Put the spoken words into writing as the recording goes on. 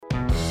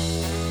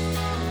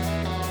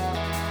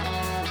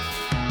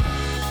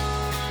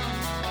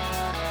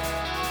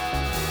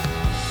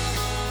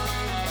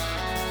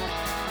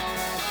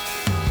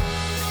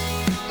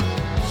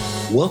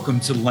Welcome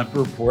to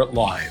Lempert Report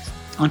Live.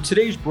 On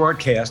today's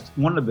broadcast,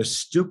 one of the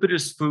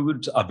stupidest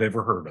foods I've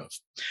ever heard of.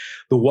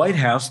 The White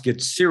House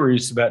gets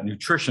serious about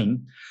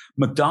nutrition.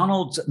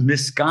 McDonald's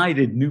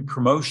misguided new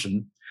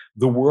promotion.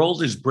 The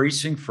world is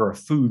bracing for a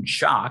food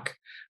shock.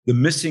 The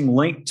missing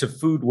link to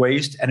food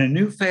waste and a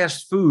new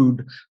fast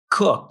food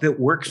cook that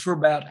works for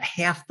about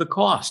half the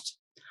cost.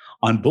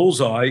 On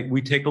Bullseye,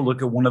 we take a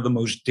look at one of the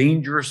most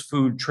dangerous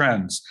food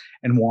trends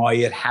and why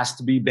it has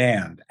to be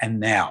banned.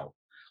 And now,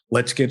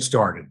 let's get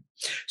started.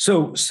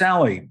 So,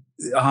 Sally,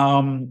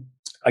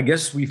 I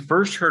guess we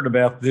first heard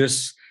about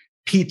this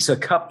pizza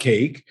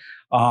cupcake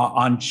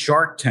on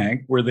Shark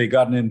Tank, where they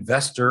got an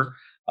investor.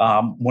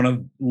 One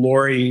of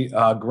Lori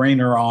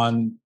Grainer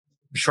on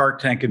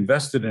Shark Tank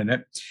invested in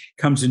it.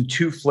 Comes in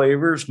two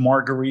flavors,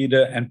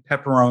 margarita and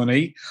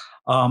pepperoni.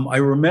 I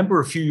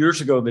remember a few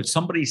years ago that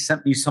somebody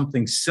sent me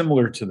something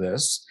similar to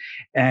this,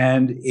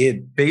 and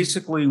it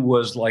basically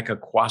was like a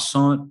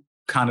croissant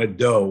kind of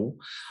dough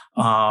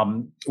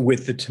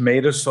with the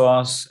tomato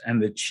sauce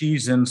and the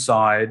cheese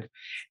inside.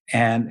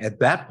 And at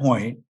that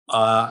point,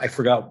 I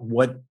forgot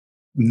what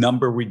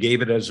number we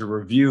gave it as a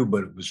review,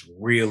 but it was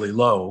really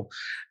low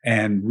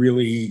and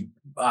really,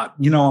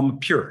 I'm a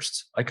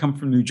purist. I come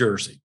from New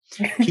Jersey.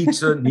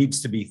 Pizza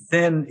needs to be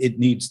thin. It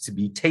needs to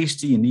be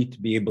tasty. You need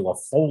to be able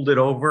to fold it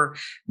over,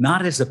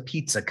 not as a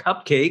pizza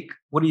cupcake.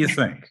 What do you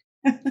think?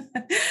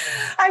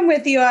 I'm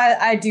with you.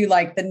 I do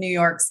like the New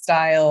York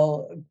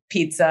style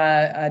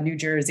pizza, New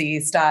Jersey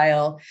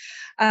style.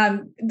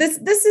 This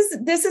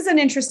is an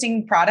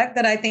interesting product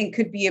that I think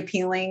could be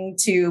appealing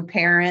to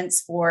parents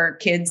for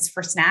kids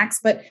for snacks,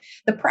 but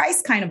the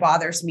price kind of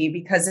bothers me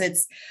because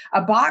it's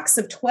a box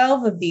of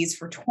 12 of these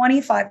for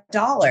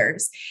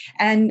 $25.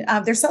 And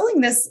they're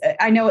selling this,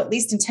 I know at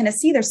least in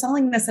Tennessee, they're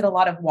selling this at a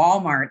lot of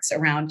Walmarts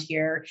around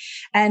here.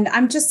 And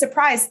I'm just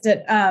surprised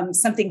that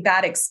something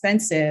that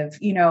expensive,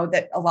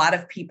 that a lot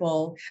of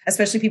people,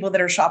 especially people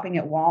that are shopping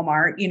at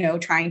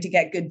Walmart, trying to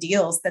get good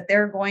deals, that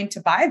they're going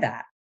to buy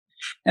that.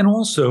 And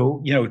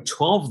also,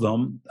 12 of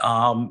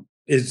them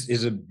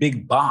is a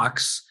big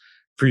box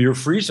for your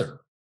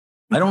freezer.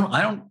 I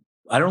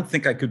don't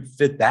think I could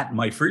fit that in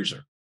my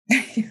freezer.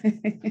 True,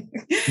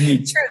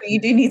 you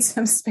do need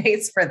some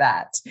space for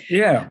that.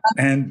 Yeah,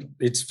 and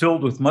it's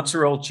filled with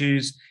mozzarella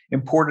cheese,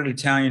 imported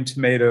Italian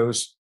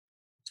tomatoes.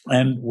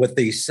 And what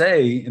they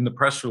say in the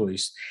press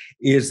release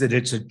is that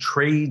it's a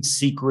trade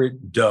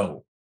secret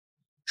dough.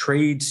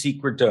 Trade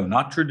secret dough,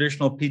 not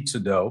traditional pizza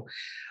dough.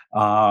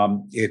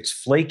 It's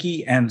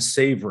flaky and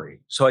savory.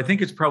 So I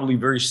think it's probably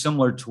very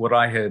similar to what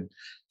I had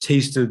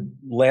tasted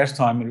last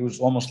time. It was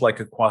almost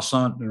like a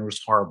croissant and it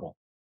was horrible.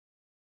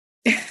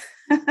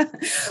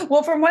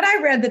 Well, from what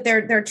I read, that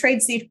their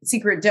trade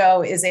secret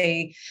dough is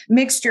a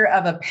mixture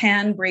of a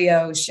pan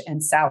brioche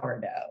and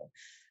sourdough.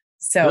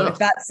 So if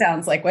that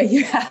sounds like what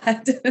you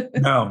had.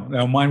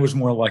 No, mine was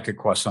more like a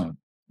croissant.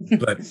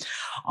 But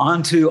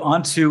on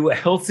to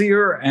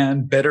healthier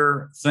and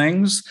better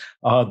things.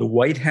 The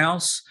White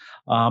House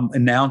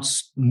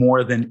announced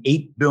more than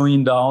 $8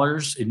 billion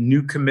in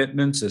new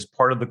commitments as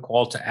part of the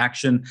call to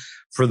action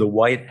for the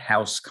White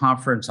House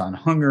Conference on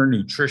Hunger,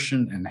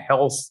 Nutrition, and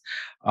Health.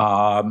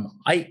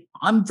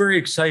 I'm very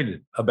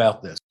excited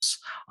about this.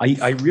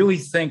 I really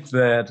think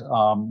that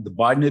the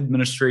Biden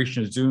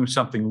administration is doing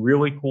something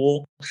really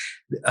cool.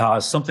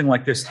 Something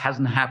like this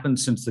hasn't happened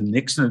since the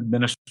Nixon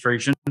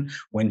administration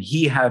when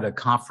he had a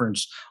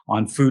conference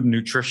on food and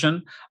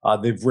nutrition.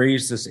 They've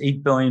raised this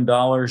 $8 billion,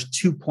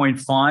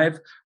 2.5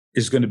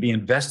 is going to be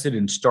invested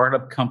in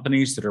startup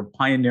companies that are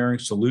pioneering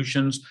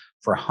solutions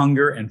for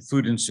hunger and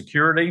food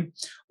insecurity.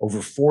 Over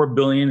 $4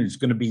 billion is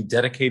going to be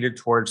dedicated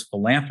towards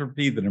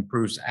philanthropy that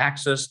improves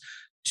access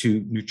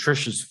to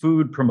nutritious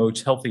food,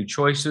 promotes healthy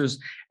choices,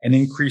 and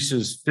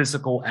increases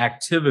physical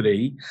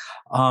activity.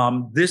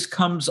 This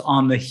comes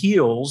on the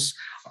heels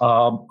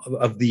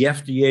of the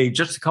FDA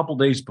just a couple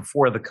days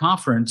before the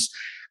conference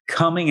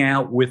coming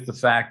out with the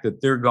fact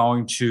that they're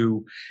going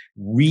to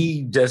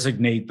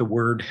redesignate the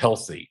word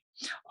healthy.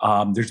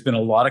 There's been a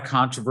lot of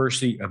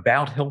controversy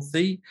about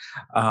healthy.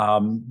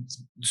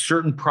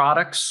 Certain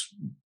products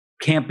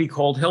can't be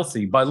called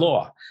healthy by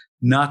law.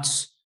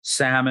 Nuts,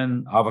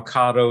 salmon,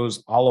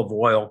 avocados, olive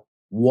oil,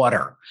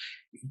 water.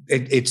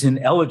 It's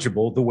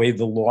ineligible the way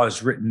the law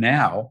is written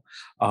now.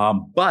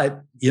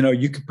 But,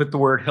 you could put the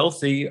word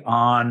healthy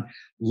on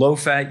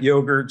low-fat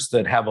yogurts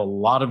that have a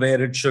lot of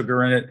added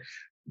sugar in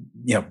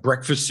it,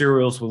 breakfast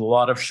cereals with a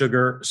lot of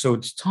sugar. So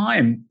it's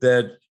time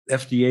that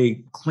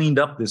FDA cleaned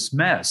up this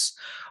mess.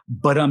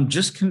 But I'm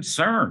just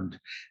concerned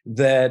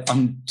that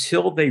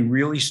until they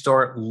really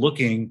start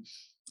looking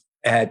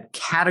at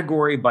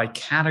category by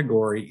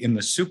category in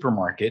the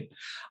supermarket,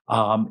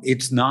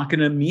 it's not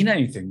going to mean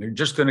anything. They're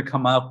just going to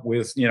come up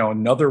with,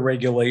 another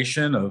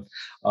regulation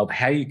of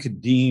how you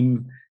could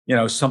deem,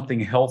 something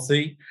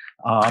healthy.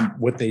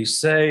 What they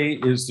say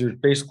is there's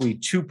basically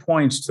 2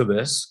 points to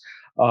this,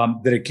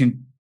 that it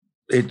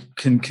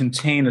can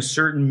contain a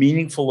certain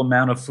meaningful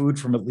amount of food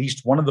from at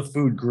least one of the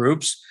food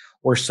groups,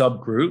 or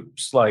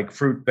subgroups like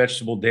fruit,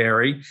 vegetable,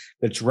 dairy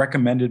that's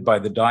recommended by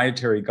the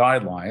dietary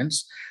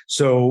guidelines.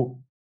 So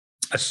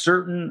a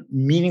certain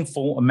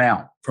meaningful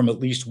amount from at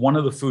least one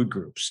of the food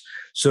groups.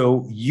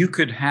 So you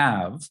could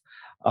have,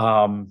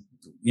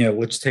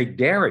 let's take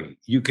dairy.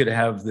 You could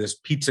have this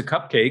pizza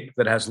cupcake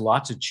that has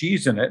lots of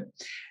cheese in it.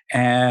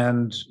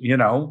 And,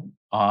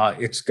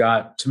 it's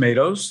got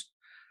tomatoes,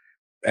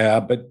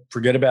 but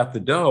forget about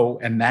the dough.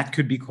 And that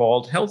could be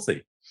called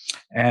healthy.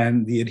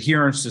 And the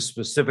adherence to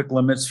specific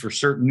limits for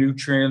certain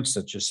nutrients,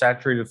 such as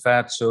saturated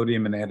fat,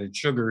 sodium, and added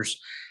sugars,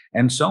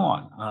 and so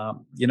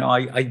on.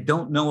 I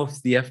don't know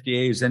if the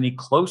FDA is any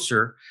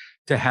closer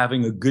to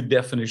having a good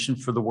definition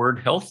for the word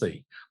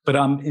healthy, but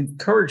I'm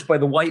encouraged by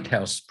the White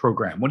House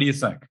program. What do you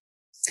think?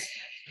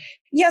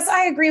 Yes,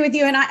 I agree with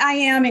you. And I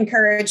am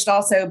encouraged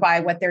also by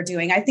what they're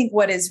doing. I think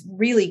what is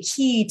really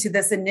key to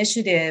this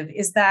initiative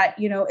is that,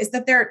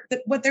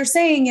 what they're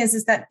saying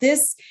is that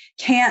this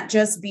can't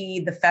just be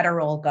the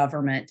federal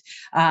government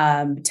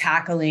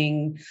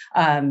tackling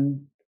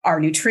our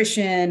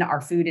nutrition,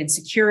 our food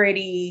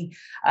insecurity.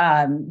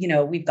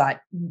 We've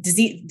got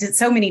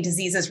so many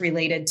diseases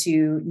related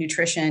to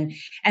nutrition,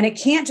 and it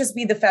can't just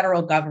be the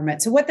federal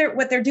government. So what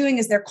they're doing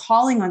is they're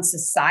calling on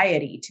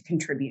society to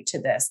contribute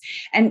to this.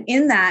 And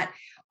in that,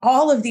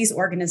 all of these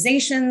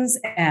organizations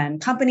and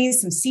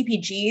companies, some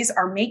CPGs,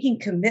 are making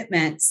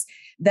commitments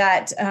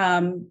that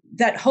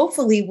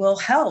hopefully will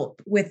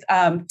help with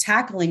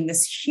tackling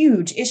this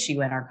huge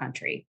issue in our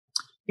country.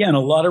 Yeah, and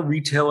a lot of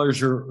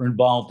retailers are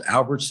involved.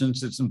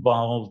 Albertsons is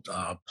involved,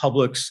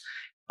 Publix,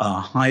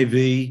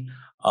 Hy-Vee,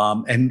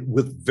 and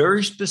with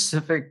very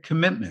specific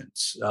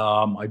commitments.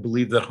 I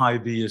believe that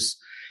Hy-Vee is,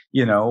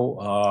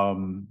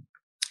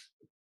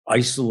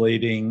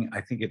 isolating,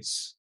 I think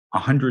it's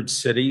 100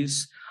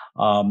 cities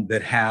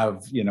that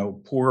have,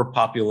 poorer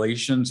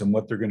populations, and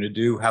what they're going to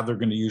do, how they're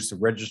going to use the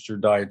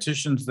registered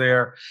dietitians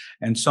there,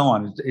 and so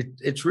on.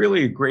 It's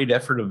really a great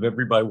effort of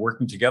everybody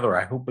working together.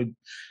 I hope it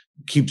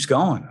keeps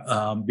going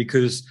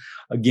because,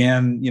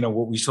 again,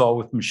 what we saw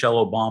with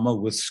Michelle Obama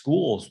with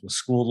schools, with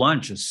school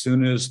lunch, as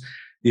soon as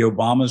the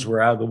Obamas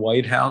were out of the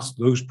White House,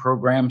 those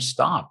programs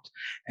stopped.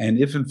 And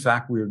if, in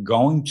fact, we're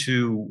going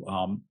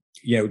to,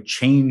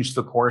 change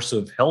the course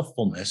of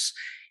healthfulness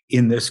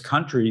in this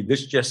country,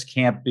 this just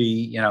can't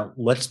be,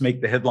 let's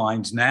make the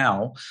headlines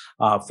now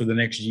for the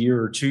next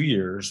year or 2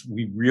 years.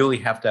 We really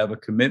have to have a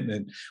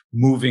commitment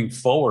moving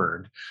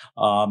forward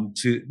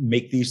to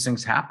make these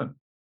things happen.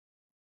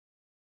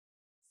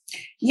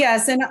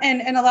 Yes, and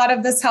a lot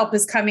of this help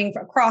is coming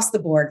across the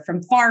board,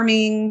 from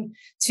farming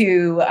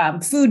to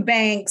food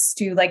banks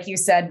to, like you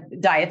said,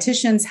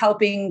 dietitians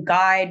helping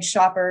guide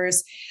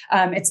shoppers.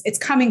 It's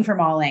coming from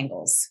all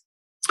angles.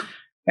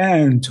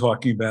 And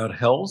talking about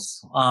health,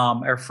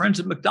 our friends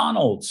at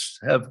McDonald's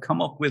have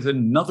come up with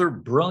another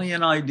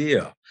brilliant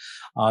idea.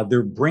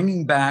 They're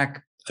bringing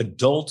back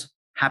adult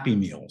Happy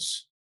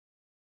Meals.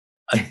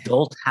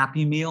 Adult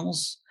Happy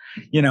Meals?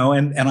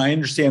 And I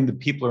understand that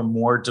people are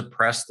more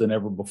depressed than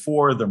ever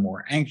before. They're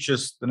more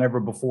anxious than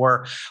ever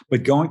before.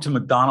 But going to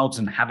McDonald's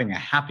and having a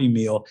Happy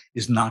Meal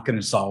is not going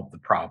to solve the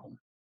problem.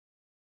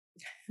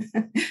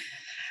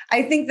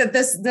 I think that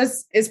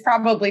this is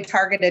probably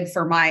targeted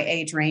for my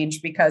age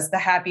range, because the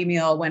Happy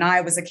Meal when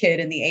I was a kid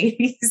in the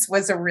 80s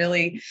was a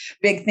really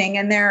big thing.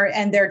 And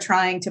they're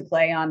trying to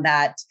play on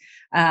that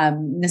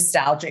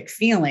nostalgic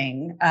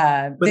feeling.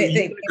 But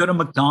they go to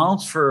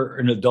McDonald's for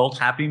an adult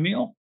Happy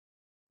Meal?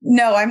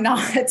 No, I'm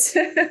not.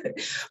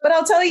 But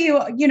I'll tell you,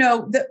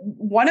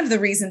 one of the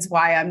reasons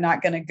why I'm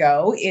not going to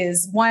go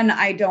is, one,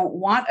 I don't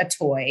want a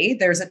toy.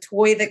 There's a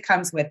toy that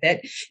comes with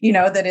it,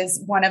 that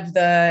is one of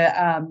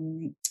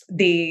the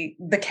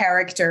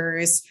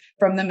characters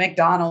from the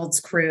McDonald's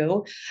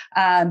crew.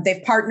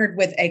 They've partnered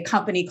with a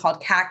company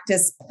called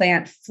Cactus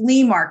Plant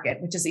Flea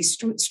Market, which is a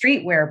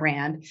streetwear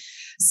brand.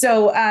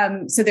 So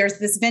there's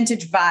this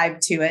vintage vibe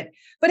to it.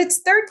 But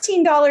it's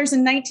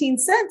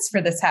 $13.19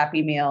 for this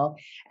Happy Meal.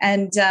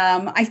 And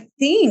I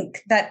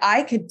think that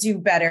I could do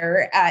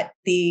better at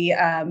the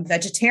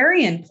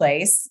vegetarian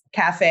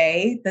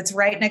cafe that's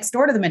right next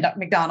door to the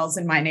McDonald's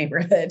in my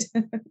neighborhood.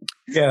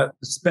 Yeah,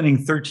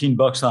 spending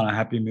 $13 on a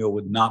Happy Meal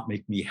would not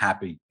make me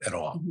happy at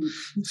all.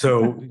 Mm-hmm.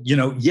 So,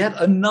 yet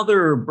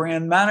another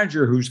brand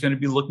manager who's going to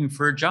be looking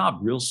for a job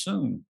real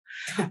soon.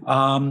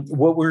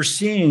 What we're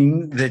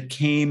seeing that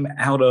came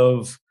out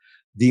of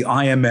the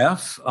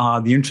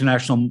IMF, the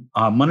International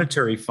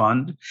Monetary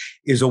Fund,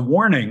 is a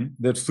warning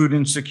that food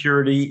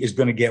insecurity is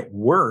going to get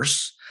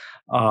worse,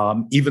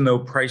 even though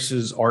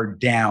prices are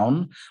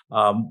down.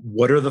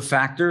 What are the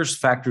factors?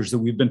 Factors that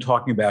we've been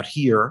talking about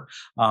here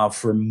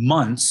for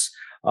months.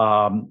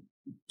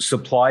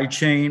 Supply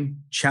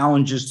chain,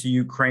 challenges to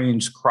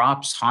Ukraine's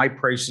crops, high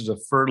prices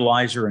of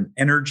fertilizer and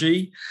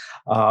energy.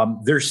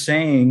 They're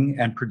saying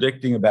and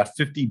predicting about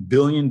 $50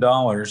 billion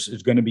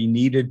is going to be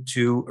needed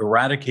to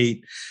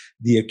eradicate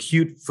the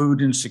acute food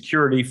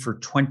insecurity for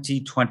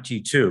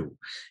 2022.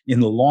 In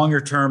the longer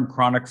term,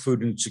 chronic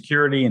food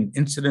insecurity and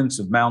incidents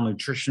of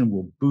malnutrition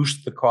will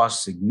boost the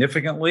cost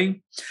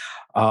significantly.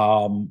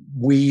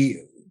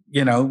 We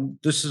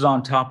this is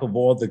on top of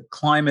all the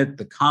climate,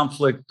 the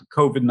conflict, the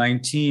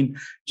COVID-19,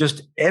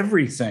 just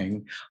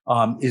everything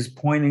is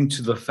pointing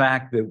to the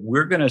fact that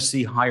we're going to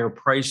see higher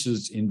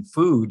prices in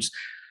foods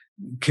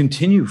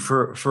continue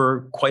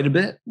for quite a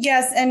bit.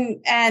 Yes.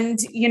 And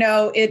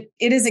it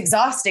is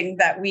exhausting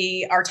that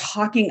we are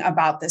talking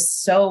about this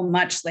so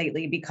much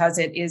lately, because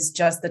it is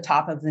just the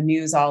top of the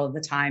news all of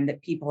the time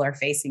that people are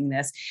facing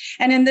this.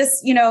 And in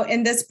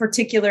this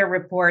particular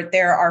report,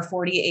 there are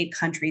 48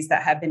 countries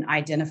that have been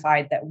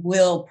identified that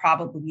will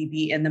probably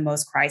be in the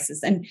most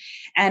crisis. And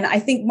I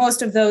think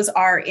most of those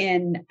are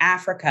in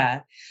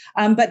Africa.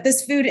 But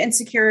this food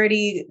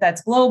insecurity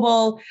that's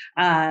global,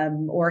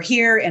 or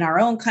here in our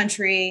own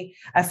country,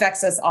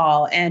 affects us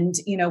all. And,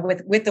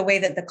 with the way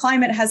that the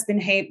climate has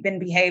been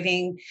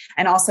behaving,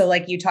 and also,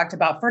 like you talked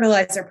about,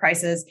 fertilizer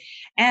prices,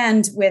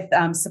 and with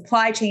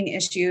supply chain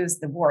issues,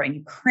 the war in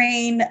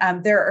Ukraine,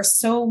 there are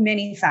so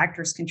many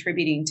factors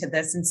contributing to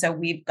this. And so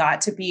we've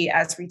got to be,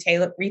 as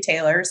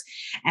retailers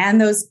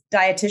and those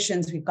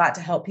dietitians, we've got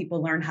to help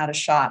people learn how to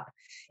shop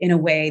in a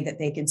way that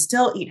they can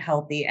still eat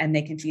healthy and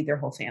they can feed their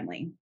whole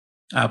family.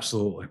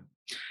 Absolutely.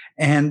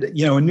 And,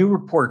 a new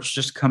report's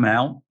just come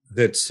out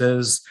that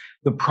says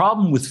the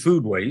problem with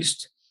food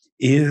waste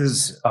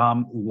is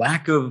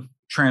lack of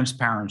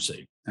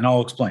transparency. And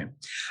I'll explain.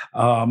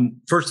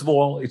 First of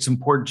all, it's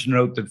important to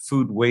note that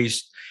food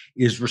waste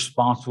is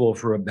responsible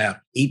for about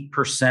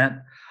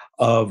 8%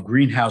 of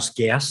greenhouse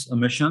gas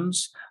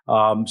emissions,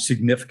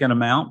 significant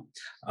amount.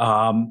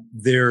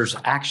 There's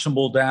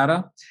actionable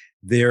data.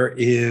 There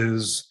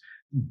is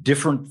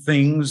different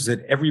things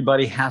that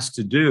everybody has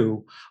to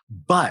do.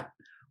 But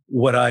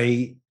what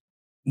I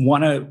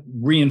want to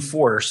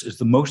reinforce is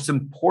the most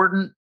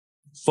important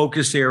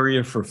focus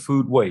area for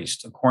food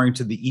waste, according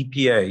to the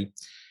EPA,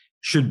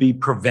 should be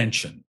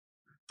preventing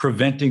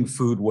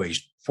food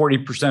waste.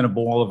 40% of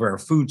all of our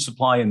food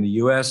supply in the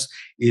U.S.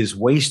 is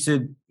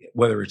wasted,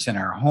 whether it's in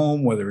our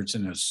home, whether it's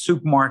in a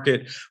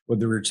supermarket,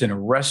 whether it's in a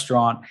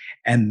restaurant,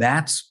 and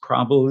that's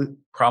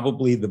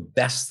probably the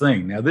best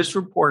thing. Now, this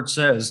report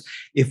says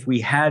if we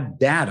had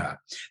data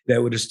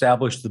that would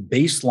establish the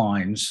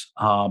baselines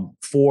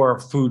for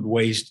food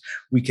waste,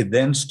 we could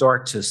then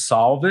start to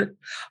solve it,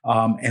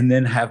 and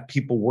then have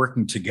people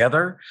working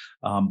together.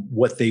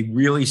 What they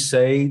really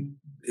say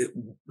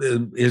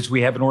is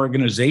we have an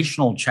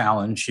organizational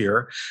challenge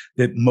here,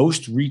 that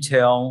most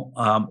retail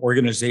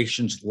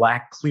organizations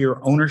lack clear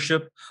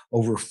ownership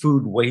over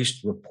food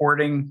waste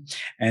reporting.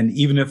 And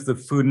even if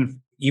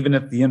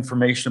the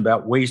information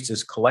about waste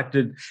is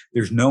collected,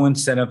 there's no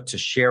incentive to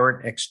share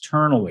it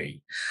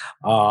externally,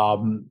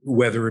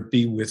 whether it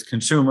be with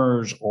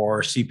consumers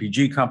or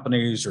CPG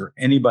companies or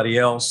anybody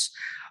else.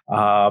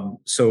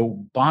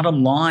 So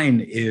bottom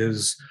line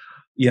is,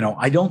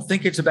 I don't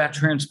think it's about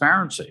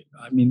transparency.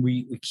 I mean,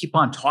 we keep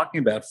on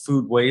talking about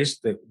food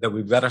waste, that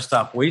we've got to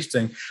stop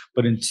wasting.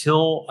 But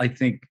until I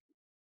think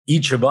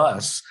each of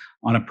us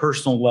on a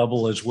personal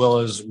level, as well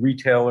as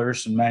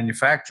retailers and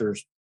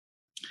manufacturers,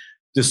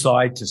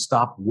 decide to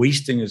stop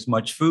wasting as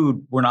much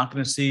food, we're not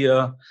going to see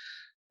a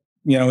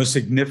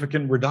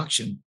significant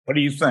reduction. What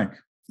do you think?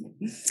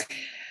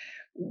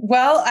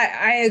 Well,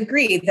 I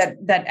agree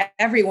that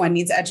everyone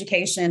needs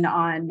education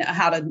on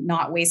how to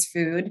not waste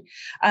food.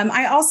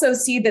 I also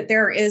see that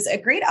there is a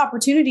great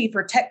opportunity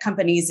for tech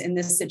companies in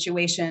this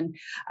situation.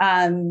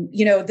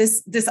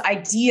 This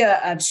idea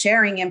of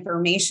sharing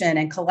information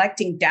and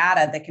collecting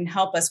data that can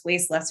help us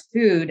waste less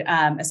food,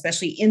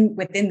 especially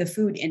within the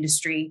food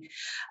industry.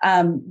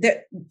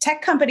 The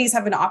tech companies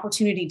have an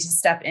opportunity to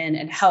step in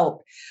and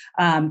help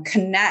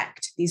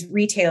connect these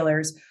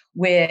retailers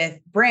with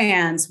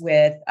brands,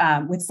 with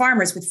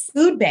farmers, with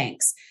food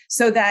banks,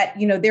 so that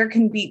there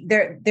can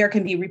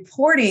be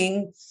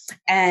reporting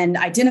and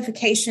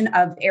identification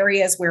of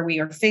areas where we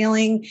are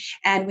failing,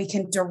 and we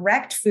can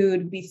direct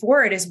food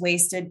before it is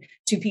wasted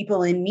to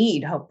people in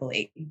need,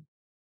 hopefully.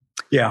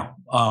 Yeah,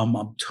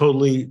 I'm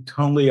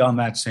totally on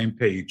that same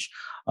page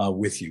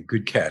with you.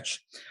 Good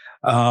catch.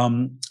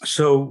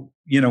 So,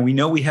 we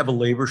know we have a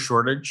labor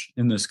shortage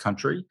in this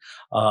country,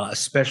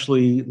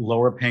 especially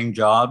lower paying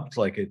jobs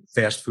like at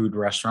fast food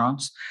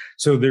restaurants.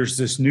 So there's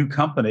this new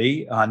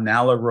company,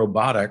 Nala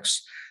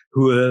Robotics,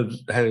 who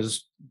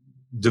has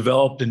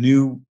developed a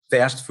new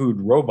fast food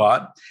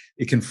robot.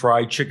 It can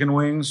fry chicken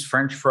wings,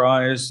 French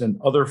fries, and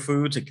other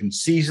foods. It can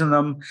season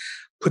them,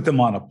 put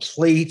them on a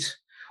plate.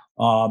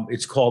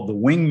 It's called the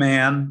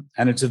Wingman,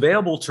 and it's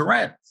available to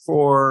rent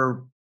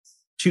for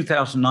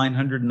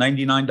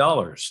 $2,999.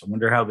 I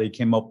wonder how they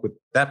came up with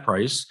that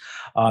price.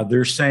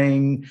 They're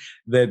saying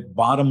that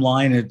bottom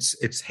line,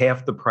 it's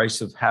half the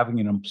price of having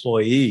an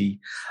employee.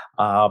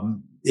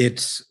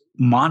 It's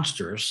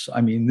monstrous.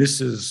 I mean, this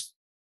is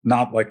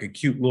not like a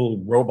cute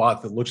little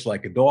robot that looks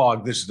like a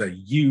dog. This is a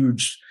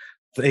huge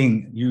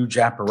thing, huge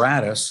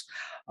apparatus.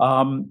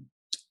 I'm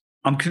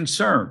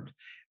concerned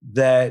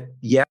that,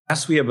 yes,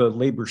 we have a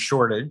labor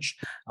shortage.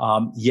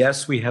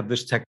 Yes, we have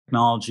this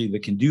technology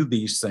that can do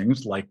these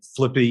things like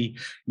Flippy,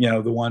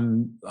 the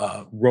one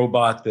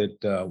robot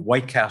that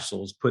White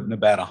Castle is put in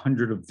about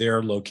 100 of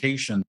their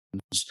locations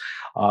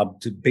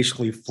to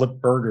basically flip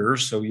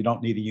burgers, so you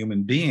don't need a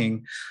human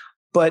being.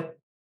 But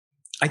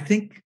I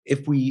think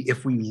if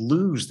we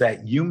lose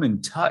that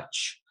human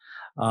touch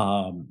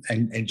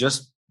and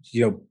just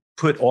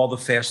put all the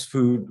fast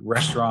food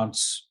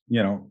restaurants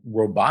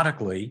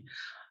robotically,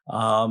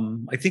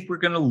 I think we're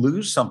going to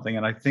lose something,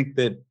 and I think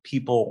that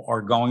people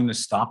are going to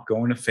stop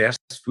going to fast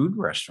food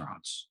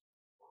restaurants.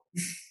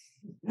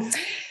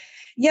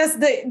 Yes,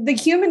 the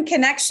human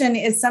connection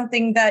is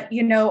something that,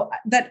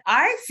 that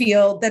I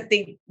feel that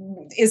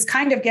is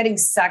kind of getting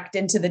sucked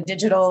into the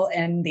digital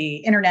and the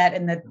internet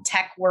and the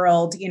tech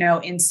world,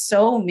 in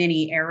so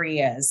many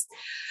areas.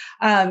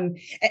 And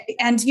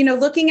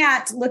looking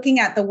at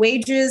the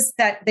wages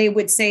that they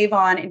would save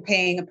on in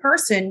paying a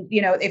person,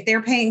 if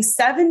they're paying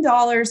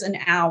 $7 an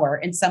hour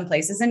in some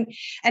places, and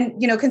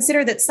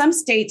consider that some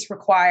states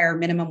require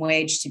minimum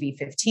wage to be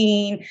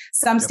 15,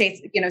 some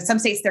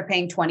states they're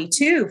paying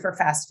 22 for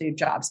fast food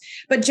jobs,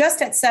 but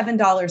just at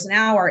 $7 an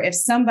hour, if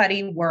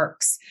somebody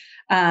works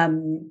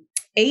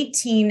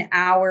 18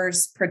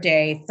 hours per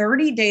day,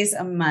 30 days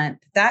a month,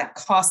 that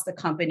costs the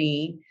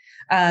company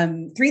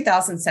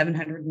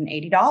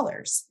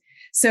 $3,780.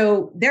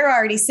 So they're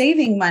already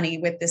saving money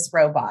with this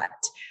robot.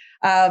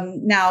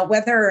 Now,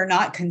 whether or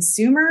not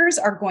consumers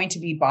are going to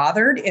be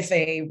bothered if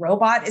a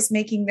robot is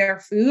making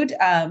their food,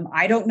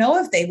 I don't know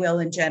if they will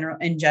in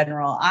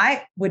general.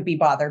 I would be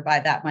bothered by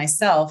that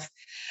myself.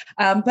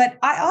 But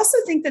I also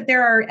think that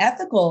there are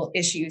ethical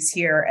issues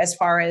here as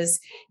far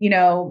as,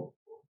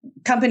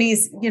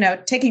 companies,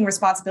 taking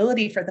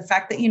responsibility for the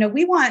fact that,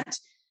 we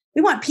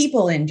want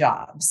people in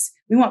jobs.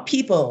 We want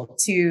people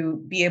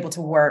to be able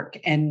to work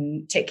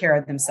and take care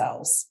of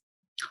themselves.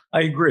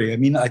 I agree. I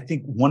mean, I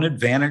think one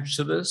advantage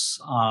to this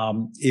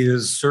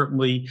is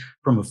certainly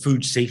from a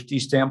food safety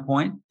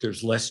standpoint,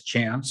 there's less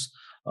chance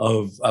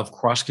of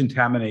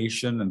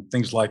cross-contamination and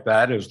things like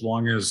that, as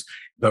long as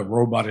the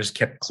robot is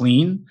kept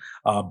clean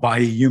by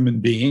a human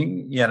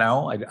being.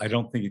 I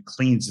don't think it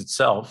cleans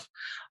itself.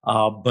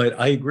 But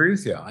I agree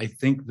with you. I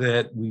think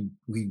that we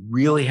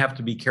really have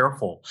to be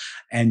careful.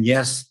 And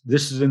yes,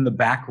 this is in the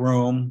back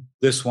room,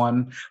 this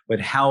one, but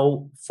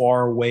how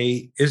far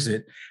away is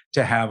it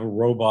to have a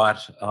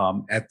robot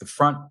at the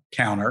front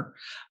counter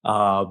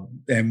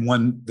and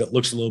one that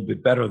looks a little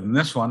bit better than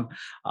this one,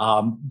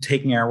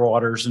 taking our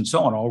orders and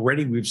so on?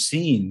 Already we've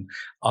seen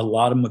a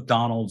lot of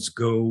McDonald's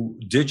go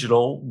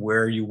digital,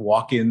 where you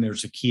walk in,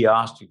 there's a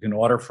kiosk, you can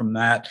order from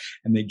that,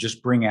 and they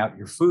just bring out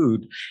your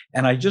food.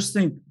 And I just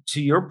think,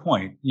 to your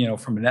point,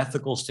 from an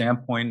ethical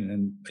standpoint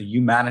and a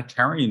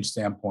humanitarian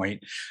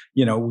standpoint,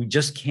 we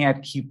just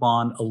can't keep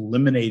on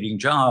eliminating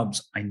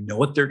jobs. I know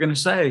what they're going to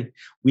say.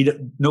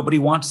 Nobody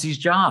wants these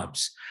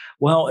jobs.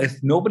 Well,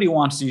 if nobody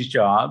wants these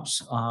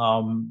jobs,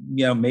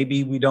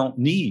 maybe we don't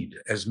need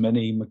as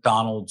many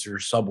McDonald's or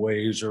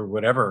Subways or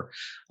whatever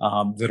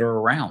that are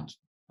around.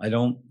 I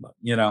don't,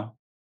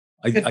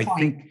 I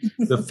think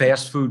the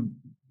fast food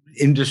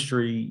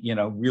industry,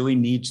 really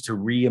needs to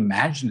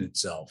reimagine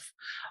itself.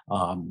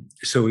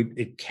 So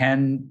it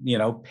can,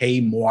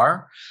 pay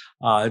more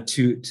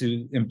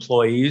to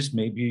employees,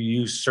 maybe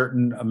use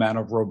certain amount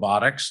of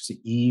robotics to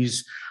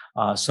ease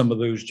some of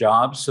those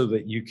jobs so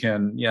that you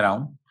can,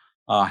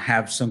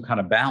 have some kind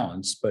of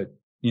balance. But,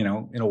 in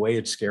a way,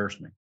 it scares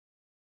me.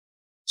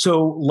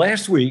 So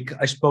last week,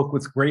 I spoke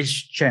with Grace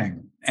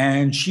Cheng,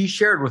 and she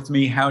shared with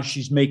me how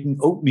she's making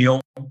oatmeal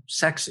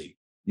sexy.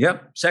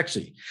 Yep,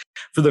 sexy.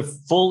 For the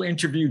full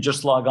interview,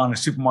 just log on to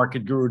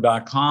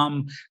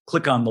supermarketguru.com,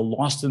 click on the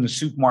Lost in the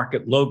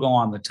Supermarket logo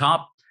on the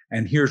top,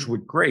 and here's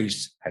what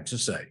Grace had to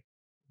say.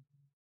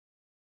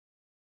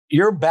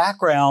 Your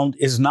background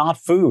is not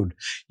food.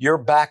 Your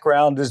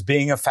background is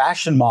being a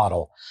fashion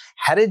model.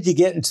 How did you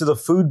get into the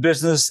food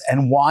business,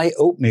 and why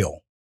oatmeal?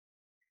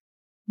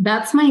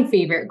 That's my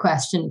favorite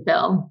question,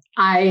 Phil.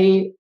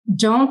 I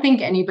don't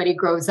think anybody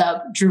grows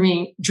up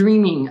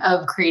dreaming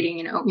of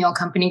creating an oatmeal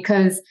company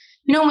because,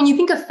 when you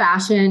think of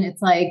fashion,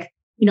 it's like,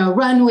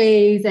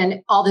 runways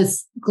and all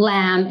this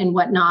glam and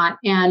whatnot.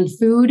 And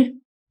food,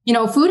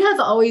 food has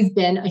always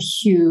been a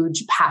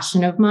huge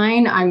passion of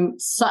mine. I'm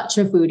such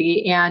a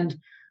foodie. And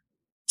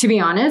to be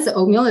honest,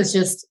 oatmeal is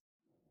just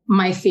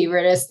my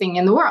favoriteest thing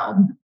in the world.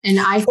 And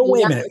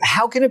wait a minute.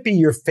 How can it be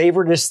your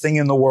favoriteest thing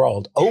in the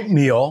world?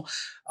 Oatmeal,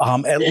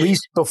 at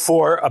least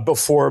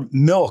before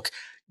milk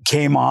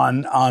came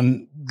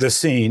on the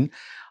scene,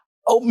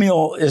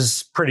 oatmeal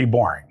is pretty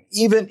boring.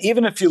 Even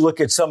if you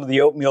look at some of the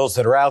oatmeals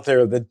that are out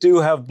there that do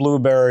have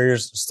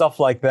blueberries, stuff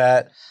like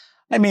that,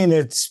 I mean,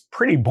 it's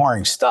pretty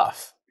boring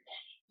stuff.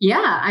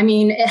 Yeah. I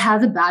mean, it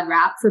has a bad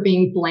rap for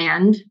being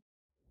bland,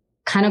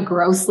 kind of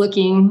gross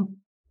looking.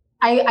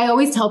 I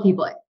always tell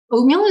people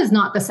oatmeal is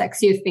not the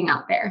sexiest thing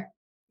out there.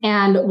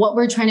 And what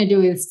we're trying to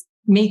do is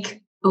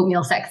make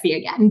oatmeal sexy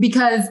again.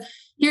 Because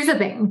here's the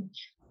thing.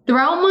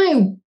 Throughout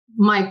my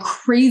my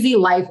crazy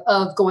life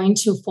of going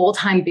to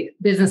full-time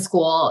business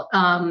school,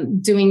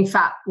 doing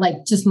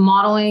just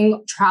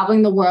modeling,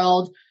 traveling the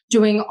world,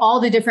 doing all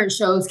the different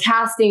shows,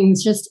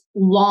 castings, just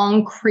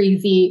long,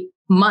 crazy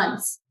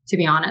months, to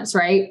be honest,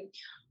 right?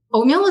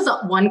 Oatmeal is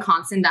one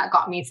constant that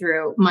got me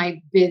through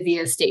my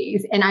busiest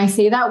days. And I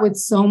say that with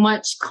so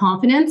much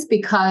confidence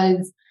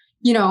because,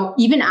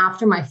 even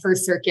after my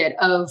first circuit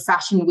of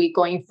Fashion Week,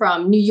 going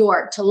from New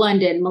York to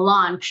London,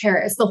 Milan,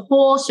 Paris, the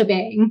whole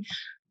shebang,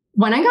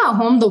 when I got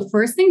home, the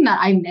first thing that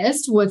I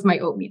missed was my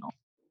oatmeal.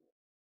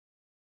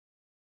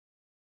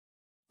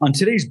 On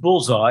today's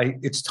Bullseye,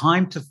 it's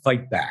time to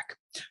fight back.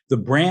 The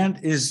brand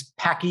is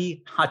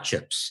Paqui Hot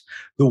Chips,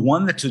 the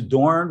one that's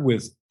adorned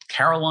with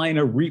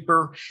Carolina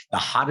Reaper, the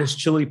hottest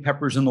chili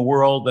peppers in the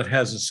world, that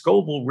has a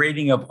Scoville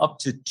rating of up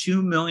to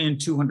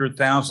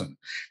 2,200,000.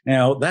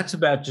 Now, that's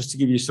about, just to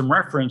give you some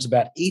reference,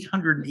 about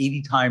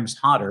 880 times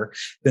hotter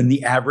than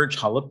the average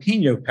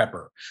jalapeno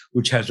pepper,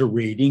 which has a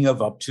rating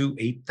of up to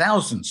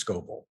 8,000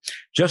 Scoville,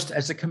 just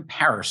as a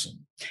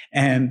comparison.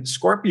 And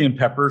scorpion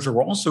peppers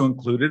are also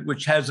included,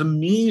 which has a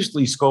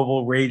measly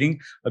Scoville rating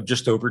of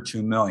just over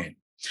 2 million.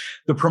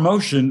 The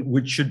promotion,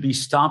 which should be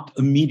stopped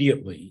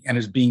immediately and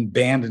is being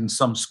banned in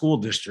some school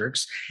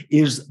districts,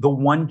 is the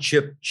One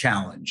Chip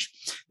Challenge.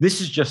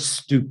 This is just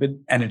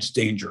stupid and it's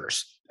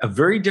dangerous. A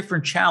very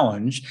different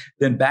challenge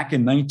than back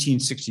in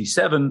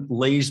 1967,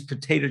 Lay's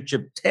potato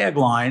chip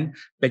tagline,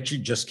 "Bet you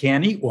just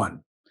can't eat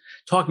one."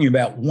 Talking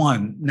about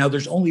one, now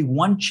there's only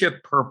one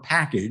chip per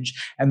package,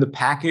 and the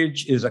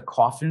package is a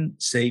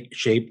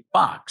coffin-shaped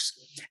box.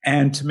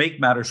 And to make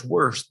matters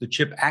worse, the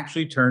chip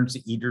actually turns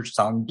the eater's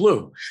tongue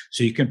blue,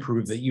 so you can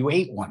prove that you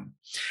ate one.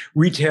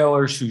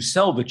 Retailers who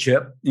sell the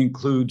chip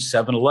include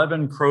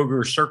 7-Eleven,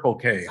 Kroger, Circle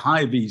K,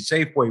 Hy-Vee,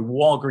 Safeway,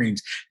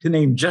 Walgreens, to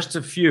name just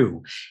a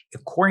few.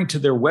 According to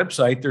their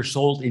website, they're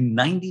sold in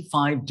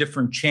 95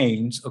 different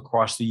chains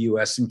across the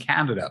US and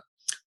Canada.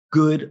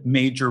 Good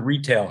major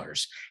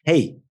retailers.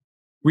 Hey,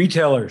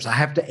 retailers, I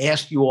have to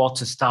ask you all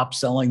to stop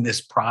selling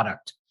this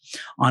product.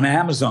 On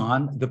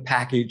Amazon, the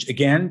package,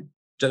 again,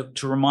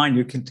 to remind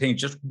you, contains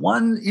just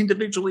one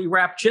individually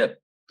wrapped chip,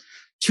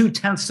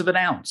 0.2 of an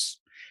ounce,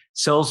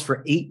 sells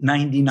for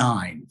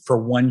 $8.99 for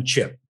one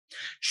chip.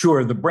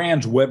 Sure, the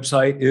brand's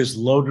website is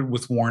loaded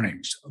with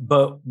warnings,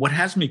 but what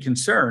has me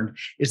concerned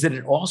is that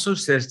it also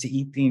says to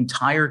eat the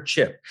entire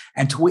chip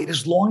and to wait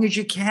as long as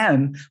you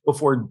can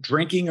before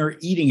drinking or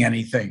eating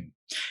anything.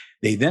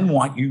 They then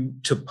want you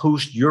to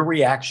post your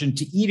reaction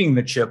to eating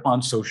the chip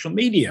on social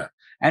media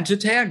and to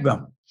tag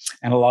them.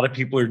 And a lot of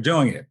people are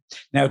doing it.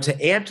 Now,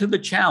 to add to the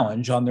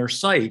challenge on their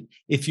site,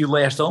 if you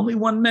last only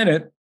 1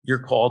 minute, you're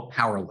called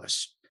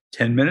powerless.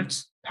 10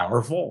 minutes,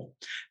 powerful.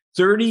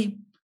 30,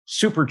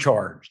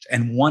 supercharged.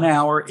 And 1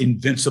 hour,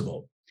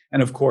 invincible.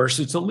 And of course,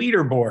 it's a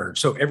leaderboard.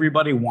 So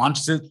everybody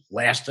wants to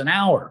last an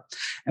hour.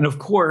 And of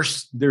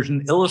course, there's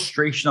an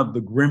illustration of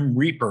the Grim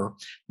Reaper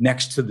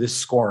next to this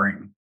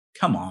scoring.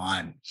 Come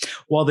on.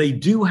 While they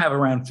do have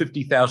around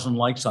 50,000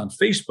 likes on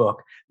Facebook,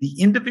 the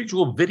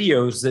individual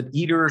videos that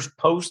eaters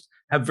post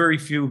have very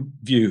few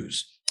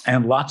views.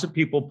 And lots of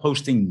people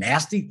posting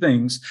nasty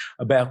things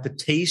about the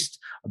taste,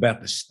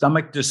 about the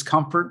stomach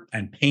discomfort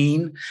and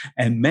pain,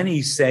 and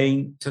many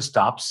saying to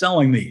stop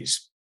selling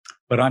these.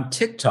 But on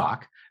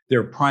TikTok,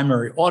 their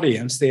primary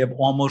audience, they have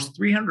almost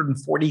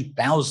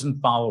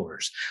 340,000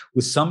 followers,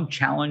 with some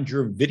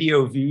challenger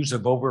video views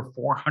of over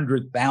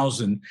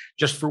 400,000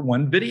 just for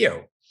one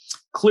video.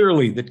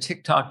 Clearly, the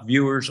TikTok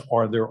viewers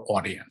are their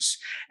audience.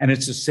 And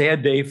it's a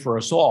sad day for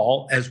us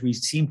all as we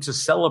seem to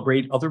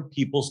celebrate other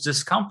people's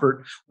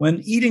discomfort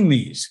when eating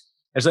these.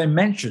 As I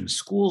mentioned,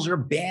 schools are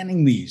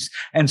banning these,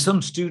 and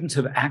some students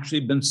have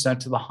actually been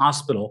sent to the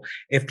hospital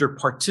after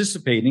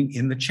participating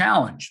in the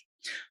challenge.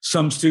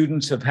 Some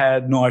students have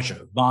had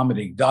nausea,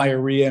 vomiting,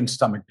 diarrhea, and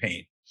stomach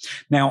pain.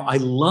 Now, I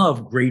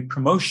love great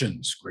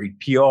promotions, great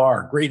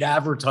PR, great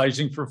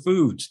advertising for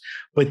foods,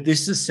 but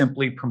this is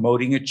simply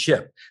promoting a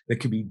chip that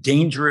could be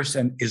dangerous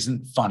and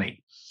isn't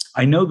funny.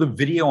 I know the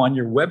video on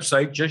your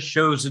website just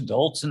shows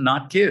adults and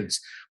not kids,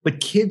 but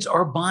kids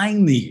are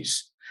buying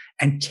these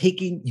and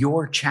taking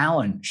your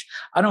challenge.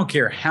 I don't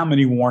care how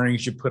many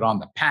warnings you put on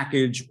the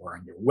package or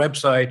on your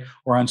website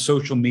or on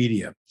social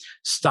media.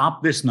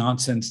 Stop this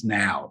nonsense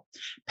now.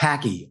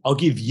 Paqui, I'll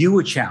give you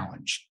a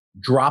challenge.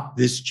 Drop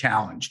this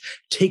challenge.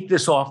 Take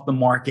this off the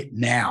market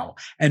now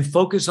and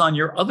focus on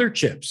your other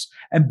chips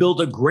and build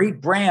a great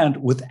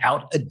brand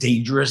without a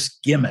dangerous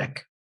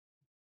gimmick.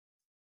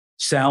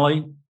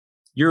 Sally,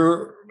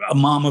 you're a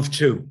mom of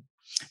two.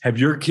 Have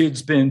your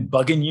kids been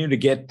bugging you to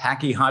get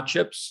Paqui hot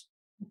chips?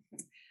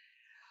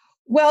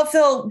 Well,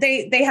 Phil,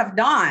 they have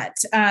not,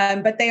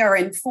 but they are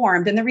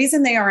informed. And the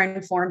reason they are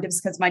informed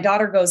is because my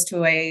daughter goes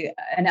to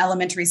an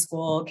elementary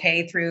school,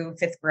 K through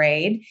 5th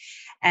grade.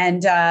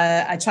 and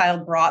a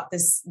child brought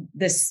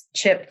this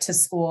chip to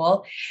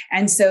school,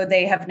 and so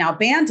they have now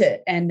banned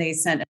it, and they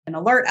sent an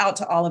alert out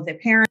to all of the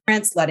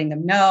parents, letting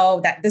them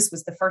know that this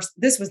was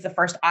the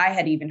first I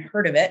had even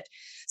heard of it.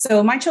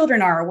 So my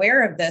children are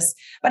aware of this,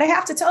 but I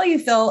have to tell you,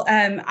 Phil,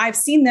 I've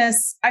seen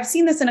this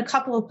in a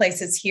couple of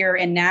places here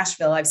in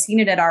Nashville. I've seen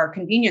it at our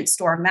convenience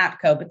store,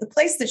 Mapco, but the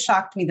place that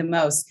shocked me the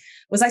most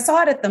was I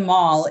saw it at the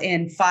mall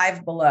in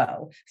Five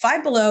Below.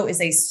 Five Below is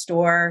a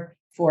store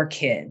for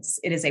kids.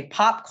 It is a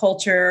pop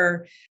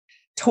culture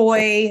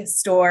toy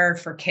store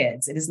for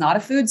kids. It is not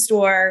a food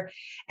store.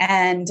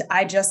 And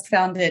I just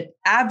found it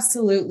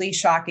absolutely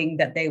shocking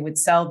that they would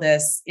sell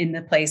this in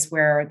the place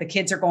where the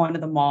kids are going to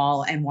the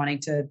mall and wanting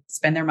to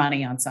spend their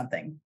money on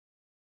something.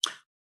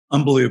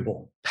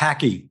 Unbelievable.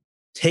 Packy,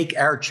 take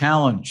our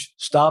challenge.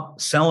 Stop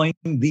selling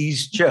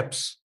these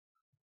chips.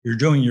 You're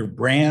doing your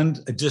brand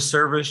a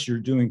disservice. You're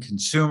doing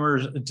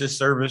consumers a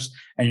disservice,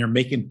 and you're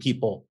making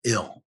people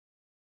ill.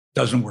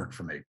 Doesn't work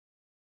for me.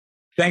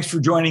 Thanks for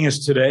joining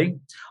us today.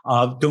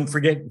 Don't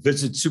forget,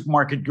 visit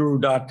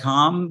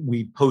supermarketguru.com.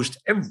 We post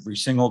every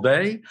single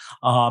day.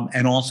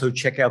 And also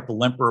check out the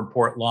Lempert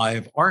Report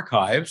Live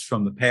archives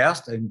from the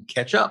past and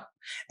catch up.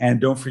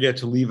 And don't forget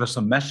to leave us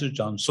a message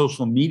on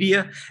social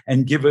media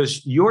and give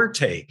us your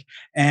take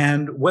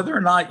and whether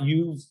or not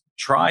you've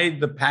tried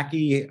the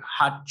Packy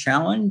Hot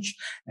Challenge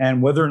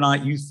and whether or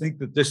not you think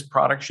that this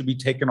product should be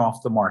taken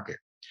off the market.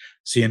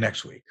 See you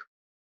next week.